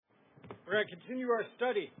We're going to continue our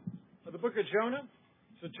study of the book of Jonah.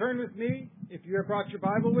 So turn with me, if you have brought your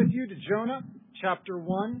Bible with you, to Jonah chapter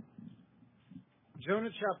 1. Jonah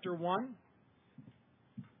chapter 1.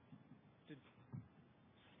 Did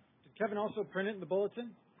Kevin also print it in the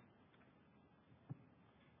bulletin?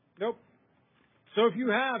 Nope. So if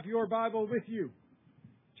you have your Bible with you,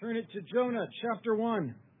 turn it to Jonah chapter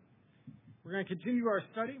 1. We're going to continue our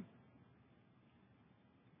study.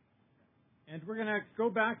 And we're going to go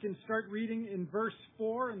back and start reading in verse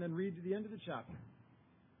 4 and then read to the end of the chapter.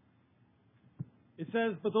 It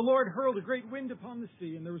says, "But the Lord hurled a great wind upon the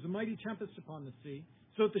sea, and there was a mighty tempest upon the sea,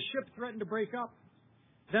 so that the ship threatened to break up.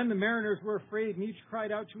 Then the mariners were afraid, and each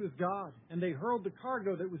cried out to his God. And they hurled the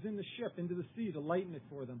cargo that was in the ship into the sea to lighten it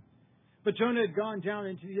for them. But Jonah had gone down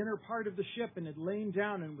into the inner part of the ship and had lain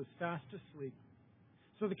down and was fast asleep.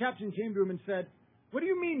 So the captain came to him and said, 'What do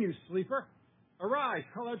you mean, you sleeper? Arise,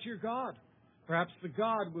 call out to your God. Perhaps the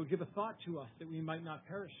God will give a thought to us that we might not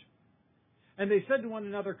perish.' And they said to one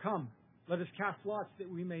another, 'Come, let us cast lots that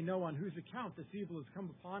we may know on whose account this evil has come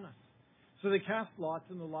upon us.' So they cast lots,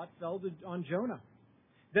 and the lot fell on Jonah.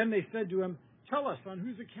 Then they said to him, 'Tell us on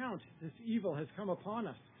whose account this evil has come upon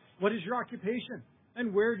us. What is your occupation?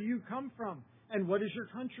 And where do you come from? And what is your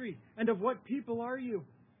country? And of what people are you?'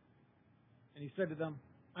 And he said to them,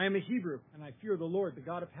 'I am a Hebrew, and I fear the Lord, the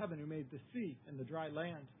God of heaven, who made the sea and the dry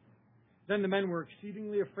land.' Then the men were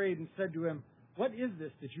exceedingly afraid and said to him, 'What is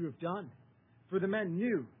this that you have done?' For the men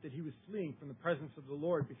knew that he was fleeing from the presence of the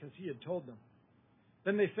Lord, because he had told them.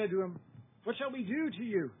 Then they said to him, 'What shall we do to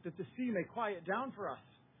you that the sea may quiet down for us?'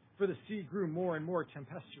 For the sea grew more and more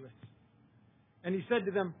tempestuous. And he said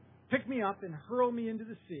to them, 'Pick me up and hurl me into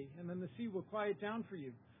the sea, and then the sea will quiet down for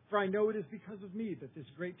you. For I know it is because of me that this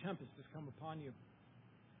great tempest has come upon you.'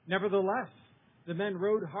 Nevertheless, the men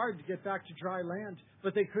rowed hard to get back to dry land,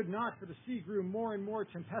 but they could not, for the sea grew more and more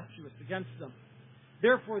tempestuous against them.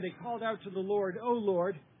 Therefore they called out to the Lord, 'O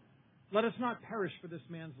Lord, let us not perish for this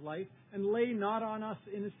man's life, and lay not on us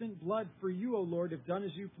innocent blood. For you, O Lord, have done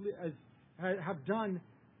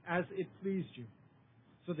as it pleased you.'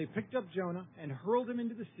 So they picked up Jonah and hurled him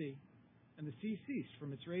into the sea, and the sea ceased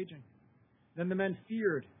from its raging. Then the men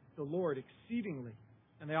feared the Lord exceedingly,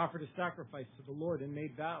 and they offered a sacrifice to the Lord and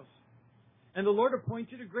made vows. And the Lord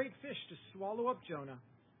appointed a great fish to swallow up Jonah,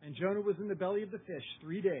 and Jonah was in the belly of the fish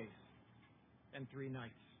 3 days and 3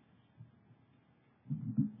 nights.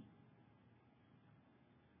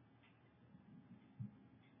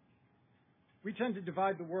 We tend to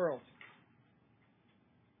divide the world.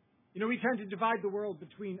 We tend to divide the world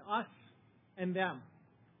between us and them.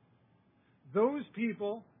 Those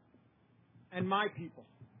people and my people.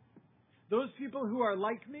 Those people who are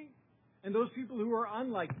like me and those people who are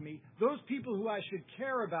unlike me. Those people who I should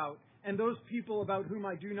care about and those people about whom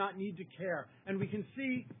I do not need to care. And we can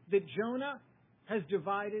see that Jonah has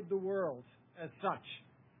divided the world as such.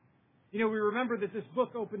 We remember that this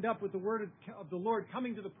book opened up with the word of the Lord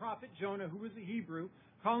coming to the prophet Jonah, who was a Hebrew,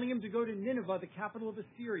 calling him to go to Nineveh, the capital of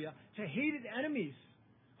Assyria, to hated enemies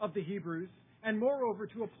of the Hebrews, and moreover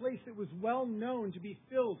to a place that was well known to be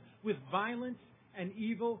filled with violence and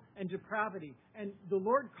evil and depravity. And the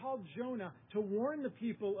Lord called Jonah to warn the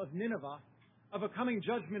people of Nineveh of a coming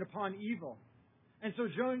judgment upon evil. And so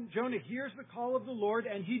Jonah hears the call of the Lord,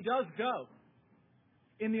 and he does go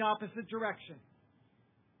in the opposite direction.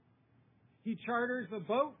 He charters a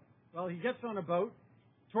boat. Well, he gets on a boat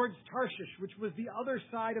towards Tarshish, which was the other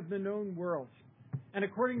side of the known world. And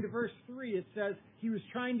according to verse 3, it says he was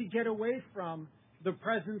trying to get away from the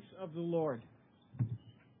presence of the Lord.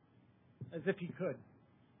 As if he could.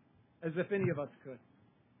 As if any of us could.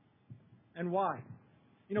 And why?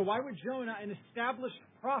 Why would Jonah, an established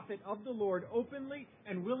prophet of the Lord, openly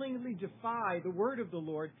and willingly defy the word of the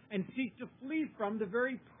Lord and seek to flee from the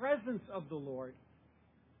very presence of the Lord?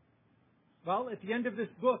 Well, at the end of this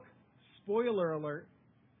book, spoiler alert,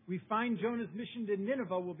 we find Jonah's mission to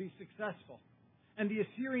Nineveh will be successful. And the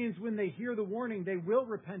Assyrians, when they hear the warning, they will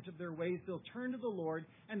repent of their ways. They'll turn to the Lord,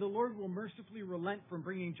 and the Lord will mercifully relent from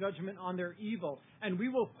bringing judgment on their evil. And we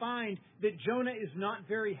will find that Jonah is not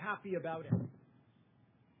very happy about it.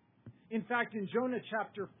 In fact, in Jonah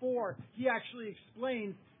chapter 4, he actually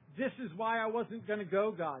explains, "This is why I wasn't going to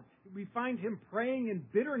go, God." We find him praying in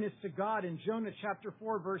bitterness to God in Jonah chapter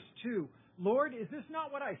 4, verse 2. "Lord, is this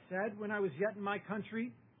not what I said when I was yet in my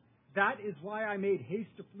country? That is why I made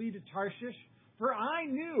haste to flee to Tarshish. For I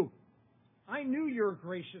knew you're a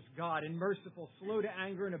gracious God and merciful, slow to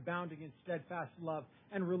anger and abounding in steadfast love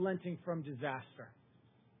and relenting from disaster."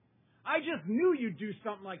 I just knew you'd do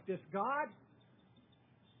something like this, God.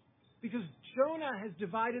 Because Jonah has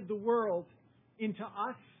divided the world into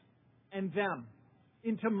us and them.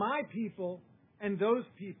 into my people and those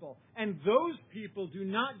people. And those people do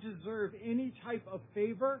not deserve any type of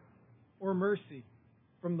favor or mercy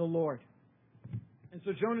from the Lord. And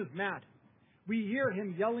so Jonah's mad. We hear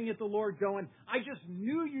him yelling at the Lord going, I just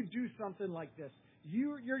knew you'd do something like this.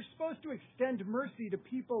 You're supposed to extend mercy to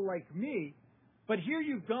people like me, but here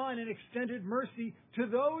you've gone and extended mercy to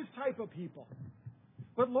those type of people.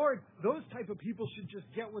 But Lord, those type of people should just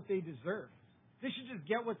get what they deserve. They should just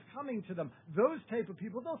get what's coming to them. Those type of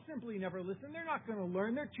people, they'll simply never listen. They're not going to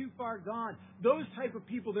learn. They're too far gone. Those type of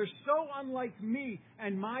people, they're so unlike me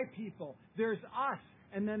and my people. There's us,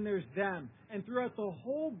 and then there's them. And throughout the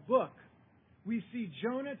whole book, we see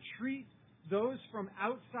Jonah treat those from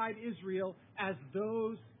outside Israel as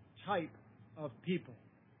those type of people.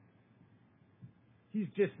 He's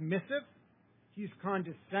dismissive, he's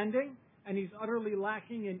condescending, and he's utterly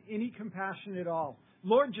lacking in any compassion at all.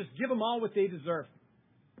 Lord, just give them all what they deserve.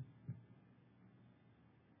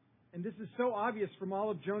 And this is so obvious from all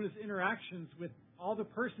of Jonah's interactions with all the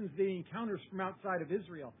persons that he encounters from outside of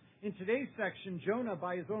Israel. In today's section, Jonah,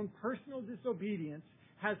 by his own personal disobedience,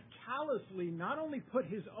 has callously not only put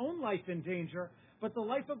his own life in danger, but the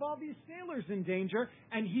life of all these sailors in danger,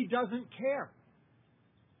 and he doesn't care.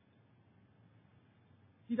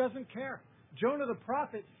 He doesn't care. Jonah the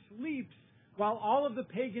prophet sleeps while all of the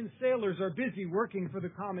pagan sailors are busy working for the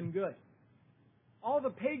common good. All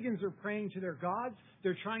the pagans are praying to their gods.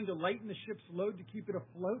 They're trying to lighten the ship's load to keep it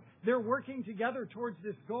afloat. They're working together towards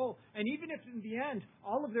this goal. And even if in the end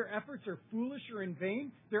all of their efforts are foolish or in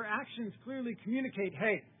vain, their actions clearly communicate,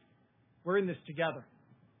 hey, we're in this together.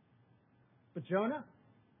 But Jonah,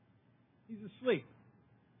 he's asleep.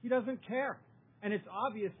 He doesn't care. And it's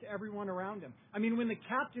obvious to everyone around him. I mean, when the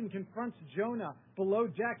captain confronts Jonah below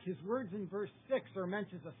deck, his words in verse 6 are meant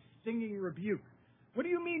as a stinging rebuke. What do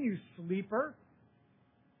you mean, you sleeper?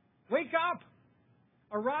 Wake up!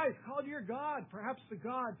 Arise, call to your God. Perhaps the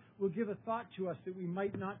God will give a thought to us that we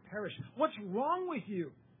might not perish. What's wrong with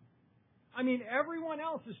you? I mean, everyone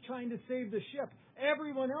else is trying to save the ship.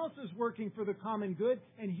 Everyone else is working for the common good.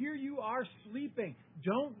 And here you are sleeping.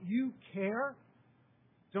 Don't you care?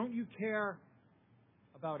 Don't you care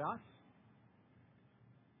about us?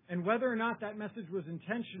 And whether or not that message was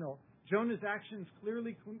intentional, Jonah's actions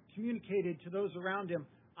clearly communicated to those around him,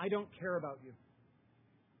 I don't care about you.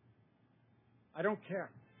 I don't care.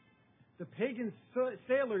 The pagan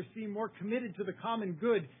sailors seem more committed to the common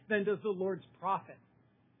good than does the Lord's prophet.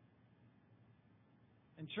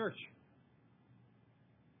 And church,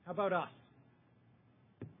 how about us?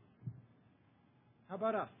 How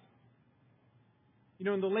about us? You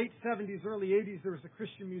know, in the late 70s, early 80s, there was a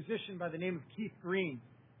Christian musician by the name of Keith Green.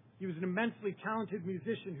 He was an immensely talented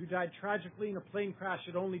musician who died tragically in a plane crash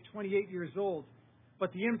at only 28 years old.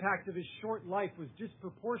 But the impact of his short life was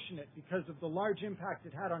disproportionate because of the large impact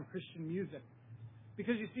it had on Christian music.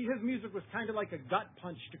 Because you see, his music was kind of like a gut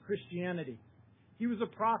punch to Christianity. He was a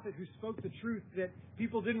prophet who spoke the truth that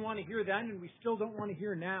people didn't want to hear then and we still don't want to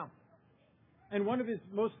hear now. And one of his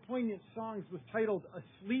most poignant songs was titled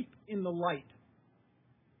Asleep in the Light.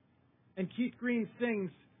 And Keith Green sings,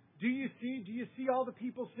 do you see all the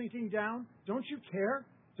people sinking down? Don't you care?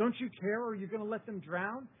 Don't you care, or are you going to let them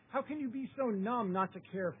drown? How can you be so numb not to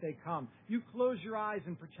care if they come? You close your eyes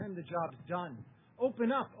and pretend the job's done.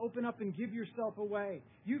 Open up and give yourself away.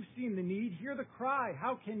 You've seen the need. Hear the cry.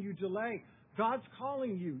 How can you delay? God's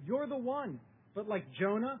calling you. You're the one. But like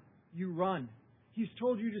Jonah, you run. He's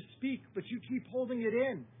told you to speak, but you keep holding it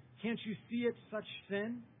in. Can't you see it's such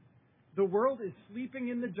sin? The world is sleeping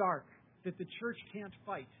in the dark that the church can't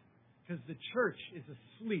fight because the church is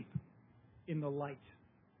asleep in the light.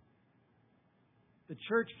 The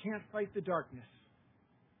church can't fight the darkness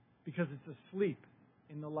because it's asleep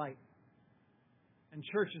in the light. And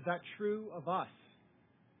church, is that true of us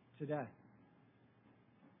today?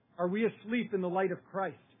 Are we asleep in the light of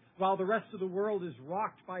Christ while the rest of the world is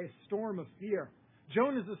rocked by a storm of fear?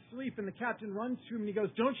 Jonah's asleep and the captain runs to him and he goes,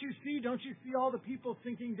 don't you see? Don't you see all the people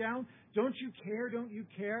sinking down? Don't you care? Don't you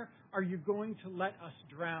care? Are you going to let us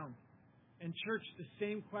drown? And church, the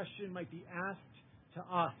same question might be asked to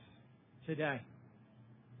us today.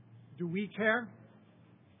 Do we care?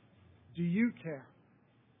 Do you care?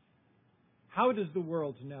 How does the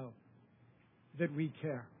world know that we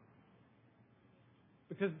care?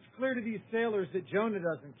 Because it's clear to these sailors that Jonah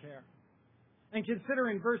doesn't care. And consider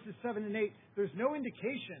in verses 7 and 8, there's no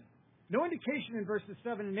indication in verses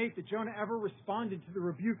 7 and 8 that Jonah ever responded to the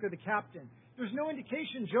rebuke of the captain. There's no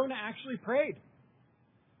indication Jonah actually prayed.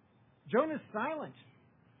 Jonah's silent.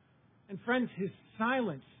 And friends, his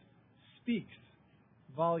silence speaks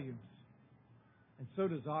volumes. And so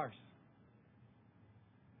does ours.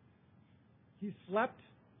 He slept,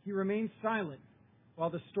 he remains silent, while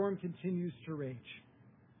the storm continues to rage.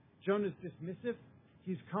 Jonah's dismissive,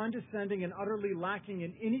 he's condescending and utterly lacking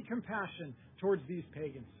in any compassion towards these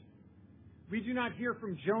pagans. We do not hear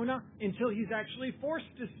from Jonah until he's actually forced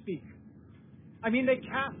to speak. I mean, they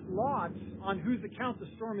cast lots on whose account the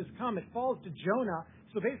storm has come. It falls to Jonah,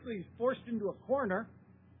 so basically he's forced into a corner.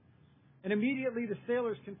 And immediately the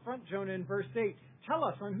sailors confront Jonah in verse 8. Tell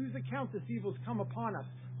us on whose account this evil's come upon us.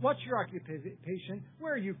 What's your occupation?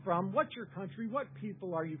 Where are you from? What's your country? What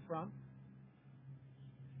people are you from?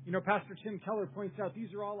 You know, Pastor Tim Keller points out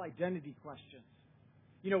these are all identity questions.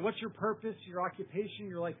 You know, what's your purpose, your occupation,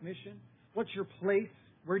 your life mission? What's your place?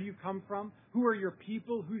 Where do you come from? Who are your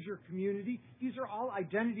people? Who's your community? These are all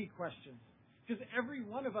identity questions. Because every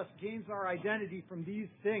one of us gains our identity from these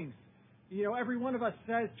things. You know, every one of us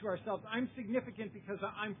says to ourselves, I'm significant because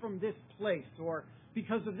I'm from this place, or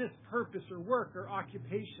because of this purpose or work or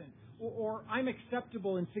occupation, or I'm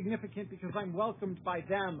acceptable and significant because I'm welcomed by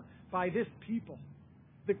them, by this people.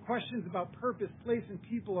 The questions about purpose, place, and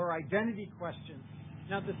people are identity questions.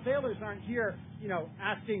 Now, the sailors aren't here,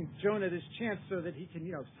 asking Jonah this chance so that he can,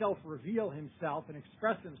 self-reveal himself and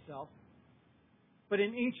express himself. But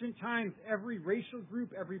in ancient times, every racial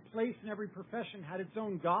group, every place, and every profession had its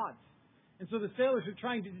own gods. And so the sailors are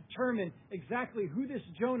trying to determine exactly who this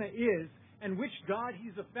Jonah is and which god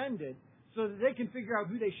he's offended so that they can figure out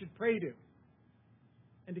who they should pray to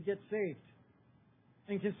and to get saved.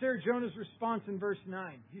 And consider Jonah's response in verse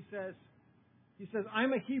 9. He says,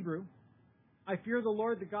 I'm a Hebrew. I fear the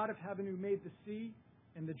Lord, the God of heaven, who made the sea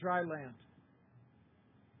and the dry land.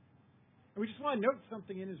 And we just want to note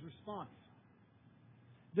something in his response.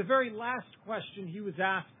 The very last question he was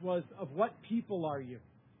asked was, of what people are you?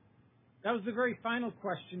 That was the very final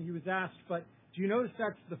question he was asked, but do you notice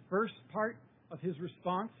that's the first part of his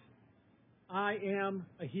response? I am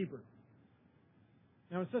a Hebrew.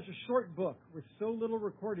 Now, in such a short book with so little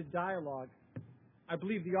recorded dialogue, I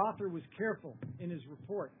believe the author was careful in his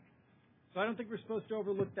report. So I don't think we're supposed to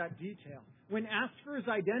overlook that detail. When asked for his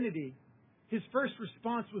identity, his first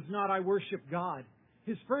response was not, I worship God.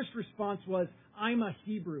 His first response was, I'm a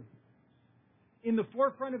Hebrew. In the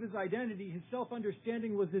forefront of his identity, his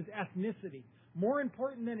self-understanding was his ethnicity. More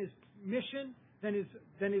important than his mission, than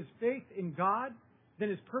his faith in God, than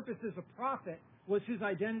his purpose as a prophet, was his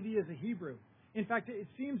identity as a Hebrew. In fact, it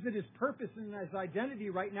seems that his purpose and his identity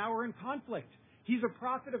right now are in conflict. He's a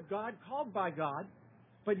prophet of God, called by God,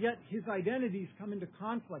 but yet his identities come into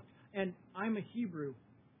conflict. And I'm a Hebrew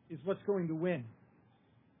is what's going to win.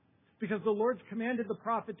 Because the Lord's commanded the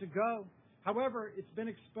prophet to go. However, it's been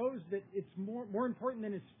exposed that it's more important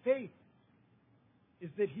than his faith is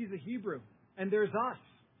that he's a Hebrew. And there's us.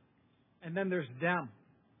 And then there's them.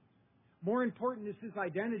 More important is his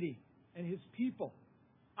identity and his people.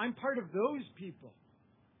 I'm part of those people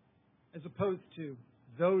as opposed to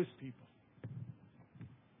those people.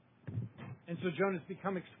 And so Jonah's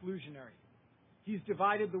become exclusionary. He's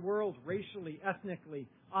divided the world racially, ethnically,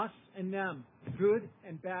 us and them, good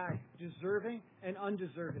and bad, deserving and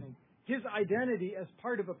undeserving. His identity as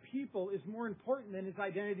part of a people is more important than his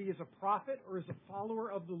identity as a prophet or as a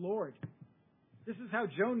follower of the Lord. This is how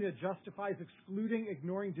Jonah justifies excluding,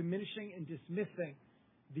 ignoring, diminishing, and dismissing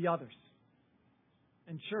the others.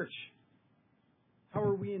 And church, how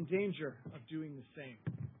are we in danger of doing the same?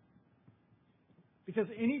 Because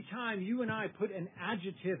any time you and I put an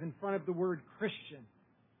adjective in front of the word Christian,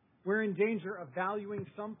 we're in danger of valuing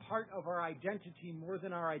some part of our identity more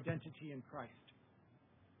than our identity in Christ.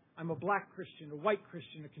 I'm a black Christian, a white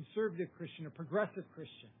Christian, a conservative Christian, a progressive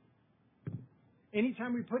Christian.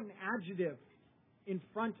 Anytime we put an adjective in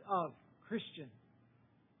front of Christian,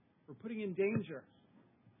 we're putting in danger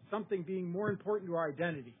something being more important to our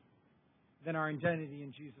identity than our identity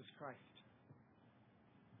in Jesus Christ.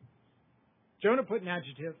 Jonah put an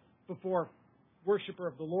adjective before worshiper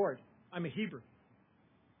of the Lord. I'm a Hebrew.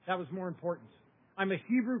 That was more important. I'm a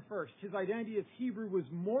Hebrew first. His identity as Hebrew was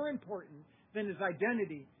more important than his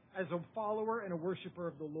identity as a follower and a worshiper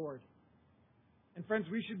of the Lord. And friends,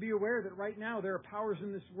 we should be aware that right now there are powers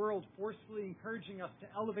in this world forcefully encouraging us to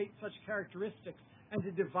elevate such characteristics and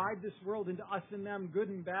to divide this world into us and them, good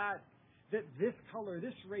and bad. That this color,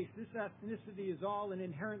 this race, this ethnicity is all and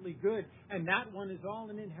inherently good, and that one is all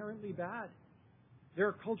and inherently bad. There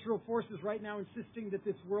are cultural forces right now insisting that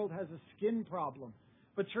this world has a skin problem.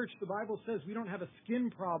 But church, the Bible says we don't have a skin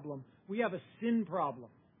problem. We have a sin problem.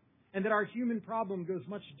 And that our human problem goes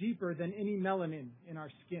much deeper than any melanin in our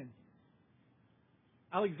skin.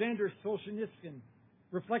 Alexander Solzhenitsyn,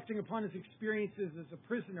 reflecting upon his experiences as a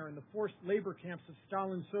prisoner in the forced labor camps of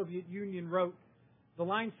Stalin's Soviet Union, wrote, "The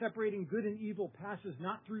line separating good and evil passes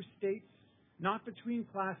not through states, not between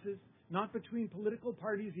classes, not between political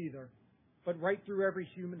parties either, but right through every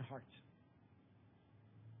human heart.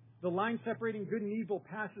 The line separating good and evil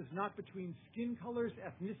passes not between skin colors,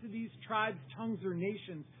 ethnicities, tribes, tongues, or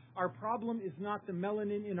nations. Our problem is not the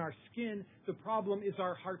melanin in our skin. The problem is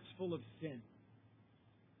our hearts full of sin.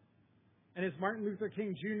 And as Martin Luther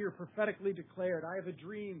King Jr. prophetically declared, I have a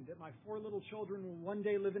dream that my 4 little children will one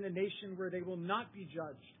day live in a nation where they will not be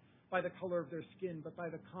judged by the color of their skin, but by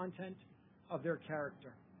the content of their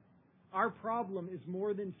character. Our problem is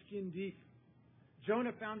more than skin deep.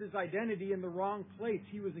 Jonah found his identity in the wrong place.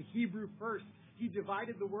 He was a Hebrew first. He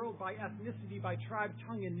divided the world by ethnicity, by tribe,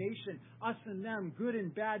 tongue, and nation, us and them, good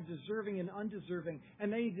and bad, deserving and undeserving.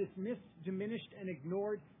 And they dismissed, diminished, and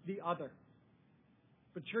ignored the other.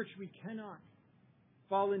 But church, we cannot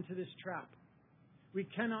fall into this trap. We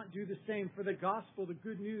cannot do the same. For the gospel, the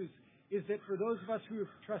good news is that for those of us who have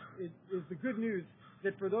trusted,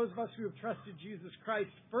 Jesus Christ,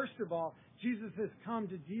 first of all, Jesus has come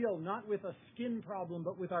to deal not with a skin problem,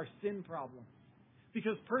 but with our sin problem.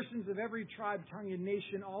 Because persons of every tribe, tongue, and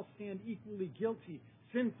nation all stand equally guilty,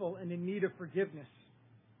 sinful, and in need of forgiveness.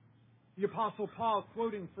 The Apostle Paul,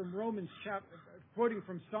 quoting from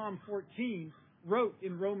Psalm 14, wrote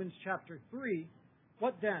in Romans chapter 3,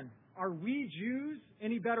 "What then? Are we Jews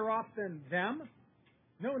any better off than them?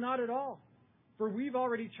 No, not at all. For we've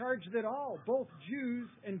already charged it all. Both Jews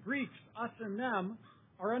and Greeks, us and them,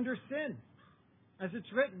 are under sin. As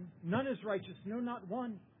it's written, none is righteous, no, not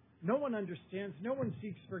one. No one understands, no one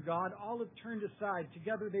seeks for God. All have turned aside.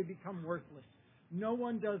 Together they become worthless. No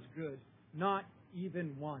one does good, not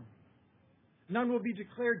even one. None will be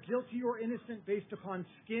declared guilty or innocent based upon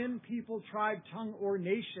skin, people, tribe, tongue, or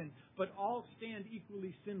nation, but all stand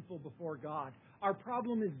equally sinful before God. Our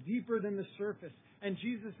problem is deeper than the surface, and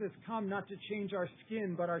Jesus has come not to change our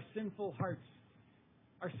skin, but our sinful hearts.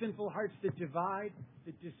 Our sinful hearts that divide,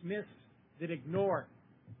 that dismiss, that ignore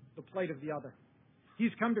the plight of the other.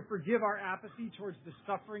 He's come to forgive our apathy towards the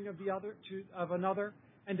suffering of another,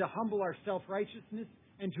 and to humble our self-righteousness,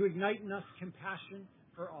 and to ignite in us compassion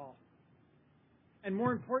for all. And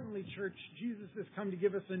more importantly, church, Jesus has come to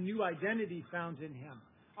give us a new identity found in Him.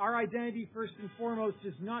 Our identity, first and foremost,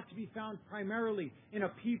 is not to be found primarily in a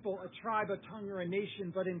people, a tribe, a tongue, or a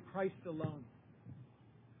nation, but in Christ alone.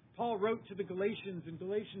 Paul wrote to the Galatians in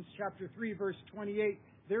Galatians chapter 3, verse 28,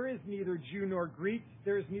 "There is neither Jew nor Greek,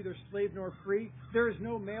 there is neither slave nor free, there is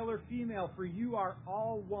no male or female, for you are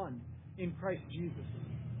all one in Christ Jesus."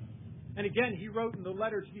 And again, he wrote in the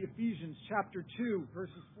letter to the Ephesians chapter 2,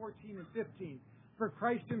 verses 14 and 15, "For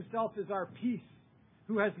Christ Himself is our peace,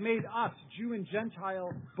 who has made us, Jew and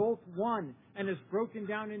Gentile, both one, and has broken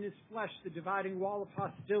down in His flesh the dividing wall of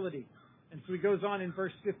hostility." And so he goes on in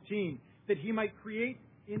verse 15, "That He might create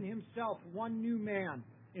in Himself one new man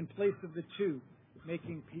in place of the two,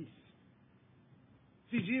 making peace."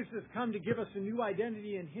 See, Jesus has come to give us a new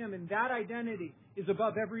identity in Him, and that identity is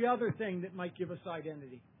above every other thing that might give us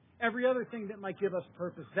identity, every other thing that might give us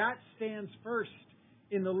purpose. That stands first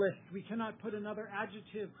in the list. We cannot put another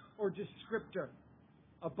adjective or descriptor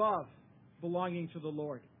above belonging to the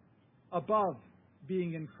Lord, above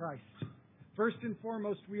being in Christ. First and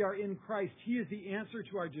foremost, we are in Christ. He is the answer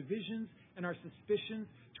to our divisions and our suspicions,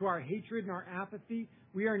 to our hatred and our apathy.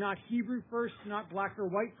 We are not Hebrew first, not black or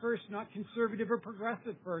white first, not conservative or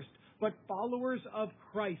progressive first, but followers of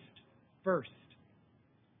Christ first.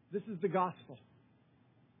 This is the gospel.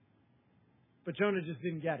 But Jonah just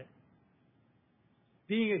didn't get it.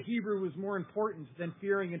 Being a Hebrew was more important than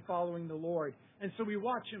fearing and following the Lord. And so we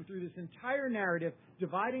watch him through this entire narrative,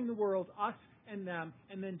 dividing the world, us and them,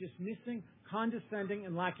 and then dismissing, condescending,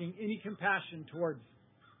 and lacking any compassion towards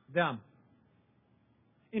them.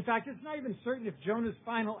 In fact, it's not even certain if Jonah's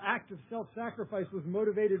final act of self-sacrifice was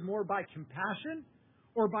motivated more by compassion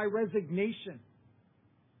or by resignation.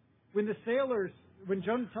 When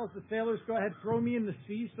Jonah tells the sailors, "Go ahead, throw me in the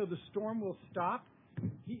sea so the storm will stop,"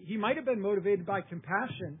 he might have been motivated by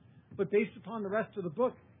compassion, but based upon the rest of the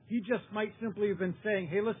book, he just might simply have been saying,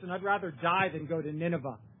 "Hey, listen, I'd rather die than go to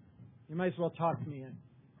Nineveh. You might as well talk me in."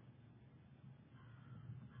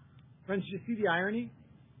 Friends, do you see the irony?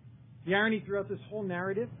 The irony throughout this whole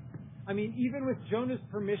narrative? I mean, even with Jonah's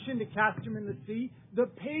permission to cast him in the sea, the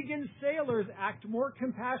pagan sailors act more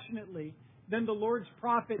compassionately than the Lord's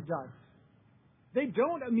prophet does. They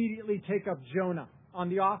don't immediately take up Jonah on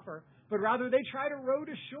the offer, but rather they try to row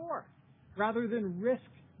to shore rather than risk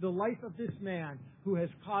the life of this man who has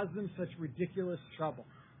caused them such ridiculous trouble.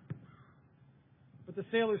 But the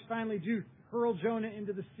sailors finally do hurl Jonah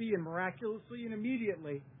into the sea, and miraculously and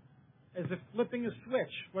immediately, as if flipping a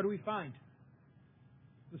switch, what do we find?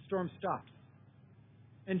 The storm stops.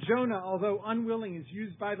 And Jonah, although unwilling, is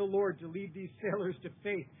used by the Lord to lead these sailors to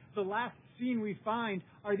faith. The last scene we find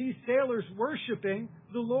are these sailors worshiping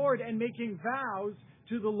the Lord and making vows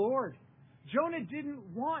to the Lord. Jonah didn't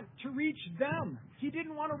want to reach them. He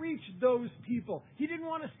didn't want to reach those people. He didn't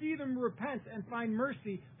want to see them repent and find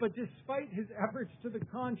mercy. But despite his efforts to the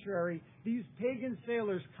contrary, these pagan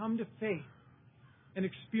sailors come to faith and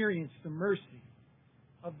experience the mercy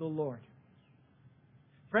of the Lord.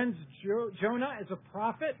 Friends, Jonah as a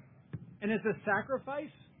prophet and as a sacrifice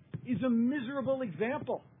is a miserable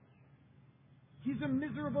example. He's a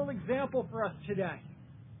miserable example for us today.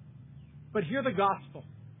 But hear the gospel,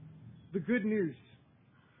 the good news.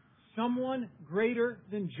 Someone greater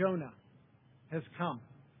than Jonah has come.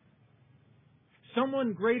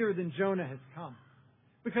 Someone greater than Jonah has come.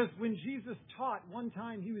 Because when Jesus taught, one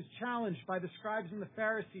time he was challenged by the scribes and the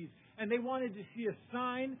Pharisees, and they wanted to see a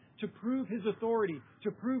sign to prove his authority,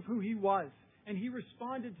 to prove who he was. And he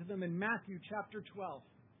responded to them in Matthew chapter 12.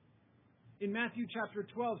 In Matthew chapter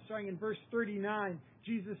 12, starting in verse 39,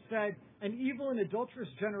 Jesus said, "An evil and adulterous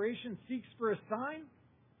generation seeks for a sign,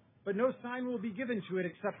 but no sign will be given to it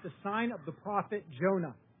except the sign of the prophet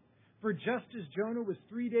Jonah. For just as Jonah was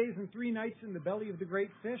 3 days and 3 nights in the belly of the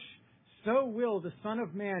great fish, so will the Son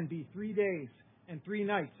of Man be 3 days and 3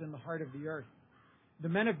 nights in the heart of the earth. The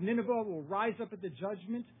men of Nineveh will rise up at the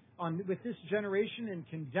judgment with this generation and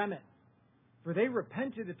condemn it. For they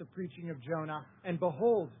repented at the preaching of Jonah, and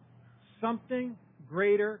behold, something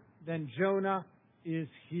greater than Jonah is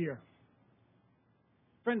here."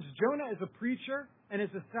 Friends, Jonah as a preacher and as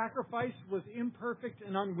a sacrifice was imperfect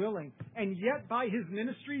and unwilling. And yet by his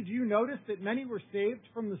ministry, do you notice that many were saved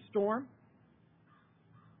from the storm?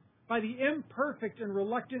 By the imperfect and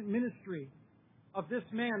reluctant ministry of this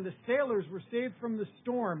man, the sailors were saved from the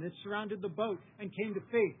storm that surrounded the boat and came to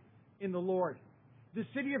faith in the Lord. The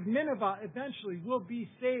city of Nineveh eventually will be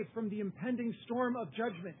saved from the impending storm of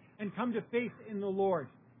judgment and come to faith in the Lord.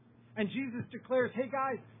 And Jesus declares, hey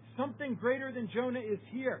guys, something greater than Jonah is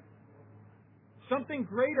here. Something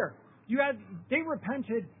greater. They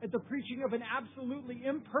repented at the preaching of an absolutely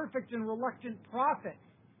imperfect and reluctant prophet.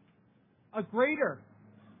 A greater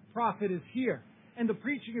prophet is here. And the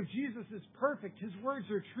preaching of Jesus is perfect. His words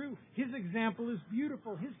are true. His example is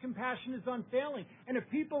beautiful. His compassion is unfailing. And if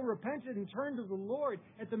people repented and turned to the Lord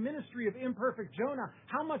at the ministry of imperfect Jonah,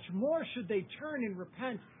 how much more should they turn and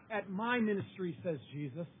repent at my ministry, says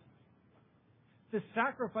Jesus. The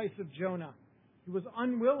sacrifice of Jonah, he was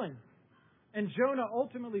unwilling. And Jonah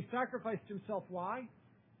ultimately sacrificed himself. Why?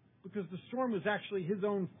 Because the storm was actually his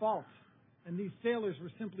own fault. And these sailors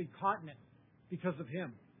were simply caught in it because of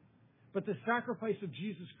him. But the sacrifice of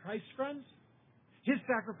Jesus Christ, friends, his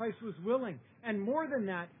sacrifice was willing. And more than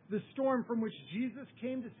that, the storm from which Jesus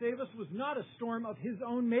came to save us was not a storm of his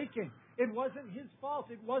own making. It wasn't his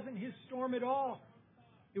fault. It wasn't his storm at all.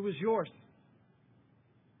 It was yours.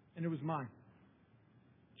 And it was mine.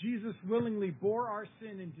 Jesus willingly bore our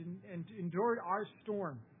sin and endured our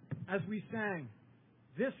storm. As we sang,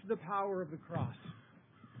 this the power of the cross.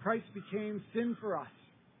 Christ became sin for us,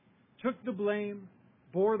 took the blame,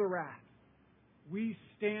 bore the wrath. We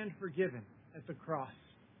stand forgiven at the cross.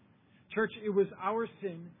 Church, it was our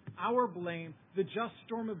sin, our blame, the just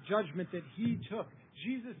storm of judgment that he took.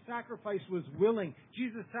 Jesus' sacrifice was willing.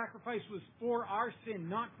 Jesus' sacrifice was for our sin,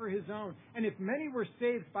 not for his own. And if many were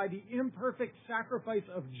saved by the imperfect sacrifice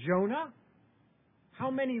of Jonah, how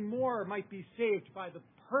many more might be saved by the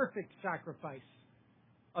perfect sacrifice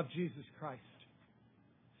of Jesus Christ?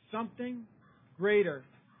 Something greater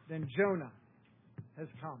than Jonah has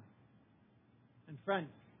come. And friends,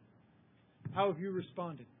 how have you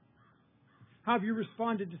responded? How have you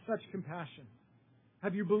responded to such compassion?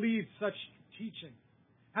 Have you believed such teaching?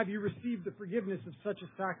 Have you received the forgiveness of such a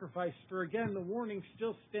sacrifice? For again, the warning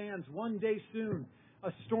still stands. One day soon,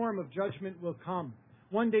 a storm of judgment will come.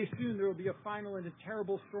 One day soon, there will be a final and a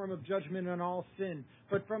terrible storm of judgment on all sin.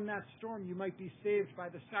 But from that storm, you might be saved by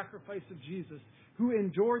the sacrifice of Jesus, who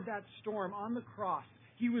endured that storm on the cross.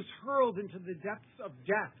 He was hurled into the depths of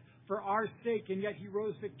death for our sake, and yet he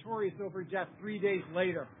rose victorious over death 3 days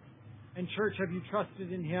later. And church, have you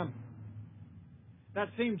trusted in him? That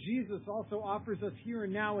same Jesus also offers us here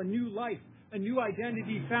and now a new life, a new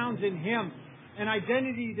identity found in him, an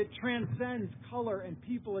identity that transcends color and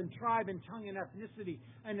people and tribe and tongue and ethnicity,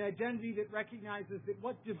 an identity that recognizes that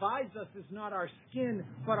what divides us is not our skin,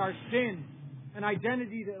 but our sin. An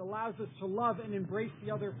identity that allows us to love and embrace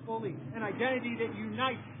the other fully. An identity that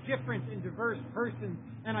unites different and diverse persons.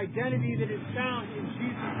 An identity that is found in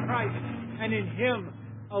Jesus Christ and in him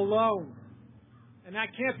alone. And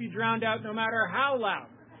that can't be drowned out no matter how loud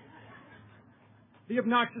the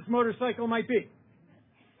obnoxious motorcycle might be.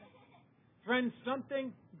 Friends,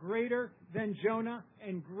 something greater than Jonah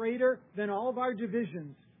and greater than all of our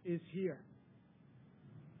divisions is here.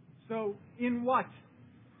 So, in what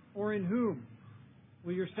or in whom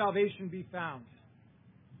will your salvation be found?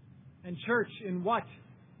 And church, in what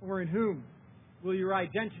or in whom will your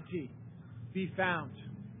identity be found?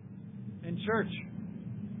 And church,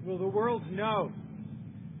 will the world know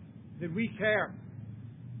that we care?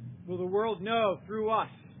 Will the world know through us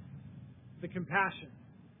the compassion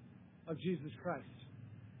of Jesus Christ?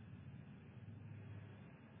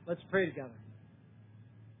 Let's pray together.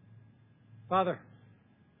 Father,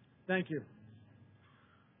 thank you.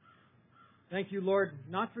 Thank you, Lord,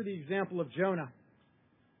 not for the example of Jonah.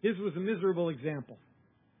 His was a miserable example.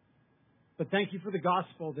 But thank you for the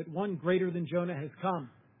gospel that one greater than Jonah has come.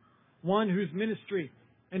 One whose ministry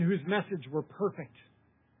and whose message were perfect.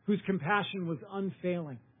 Whose compassion was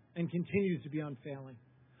unfailing and continues to be unfailing.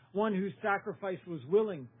 One whose sacrifice was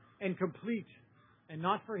willing and complete, and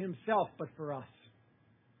not for himself, but for us.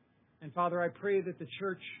 And Father, I pray that the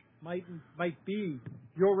church might be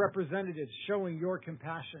your representatives showing your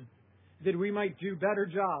compassion. That we might do a better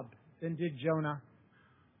job than did Jonah.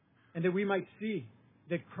 And that we might see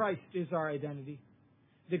that Christ is our identity.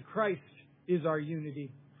 That Christ is our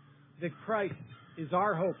unity. That Christ is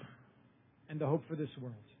our hope and the hope for this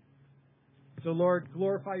world. So Lord,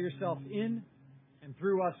 glorify yourself in and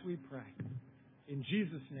through us, we pray. In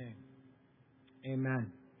Jesus' name,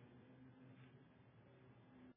 amen.